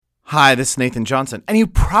Hi, this is Nathan Johnson, and you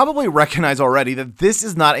probably recognize already that this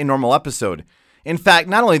is not a normal episode. In fact,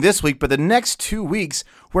 not only this week, but the next 2 weeks,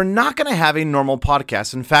 we're not going to have a normal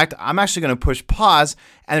podcast. In fact, I'm actually going to push pause,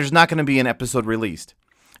 and there's not going to be an episode released.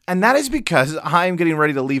 And that is because I'm getting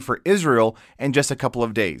ready to leave for Israel in just a couple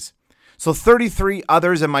of days. So 33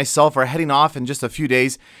 others and myself are heading off in just a few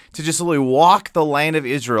days to just literally walk the land of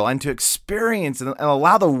Israel and to experience and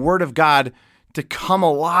allow the Word of God to come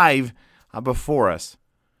alive before us.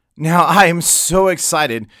 Now, I am so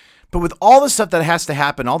excited, but with all the stuff that has to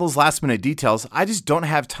happen, all those last minute details, I just don't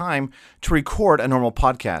have time to record a normal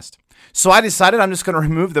podcast. So I decided I'm just going to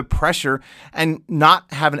remove the pressure and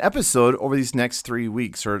not have an episode over these next 3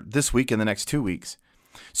 weeks or this week and the next 2 weeks.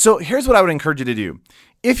 So here's what I would encourage you to do.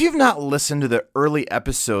 If you've not listened to the early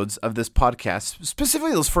episodes of this podcast,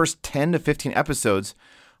 specifically those first 10 to 15 episodes,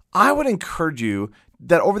 I would encourage you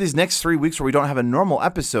that over these next 3 weeks where we don't have a normal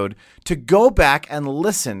episode, to go back and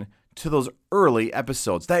listen to those early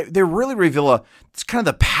episodes. They really reveal it's kind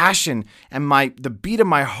of the passion and the beat of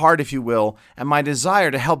my heart, if you will, and my desire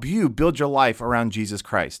to help you build your life around Jesus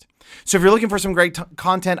Christ. So if you're looking for some great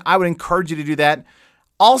content, I would encourage you to do that.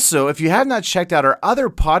 Also, if you have not checked out our other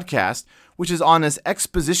podcast, which is on this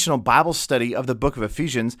expositional Bible study of the book of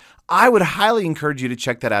Ephesians, I would highly encourage you to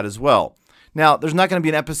check that out as well. Now, there's not going to be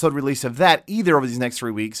an episode release of that either over these next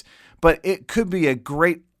 3 weeks, but it could be a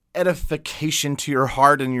great edification to your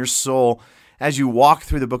heart and your soul as you walk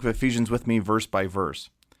through the book of Ephesians with me verse by verse.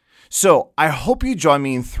 So I hope you join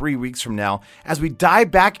me in 3 weeks from now as we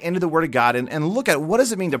dive back into the Word of God and look at what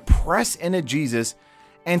does it mean to press into Jesus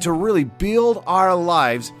and to really build our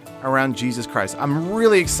lives around Jesus Christ. I'm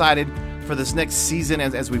really excited for this next season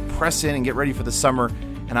as we press in and get ready for the summer.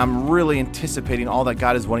 And I'm really anticipating all that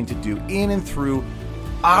God is wanting to do in and through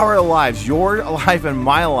our lives, your life and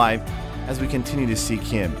my life, as we continue to seek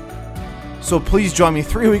Him. So please join me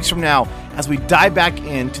 3 weeks from now as we dive back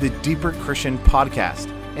into the Deeper Christian podcast.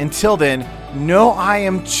 Until then, know I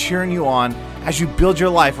am cheering you on as you build your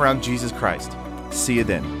life around Jesus Christ. See you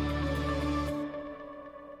then.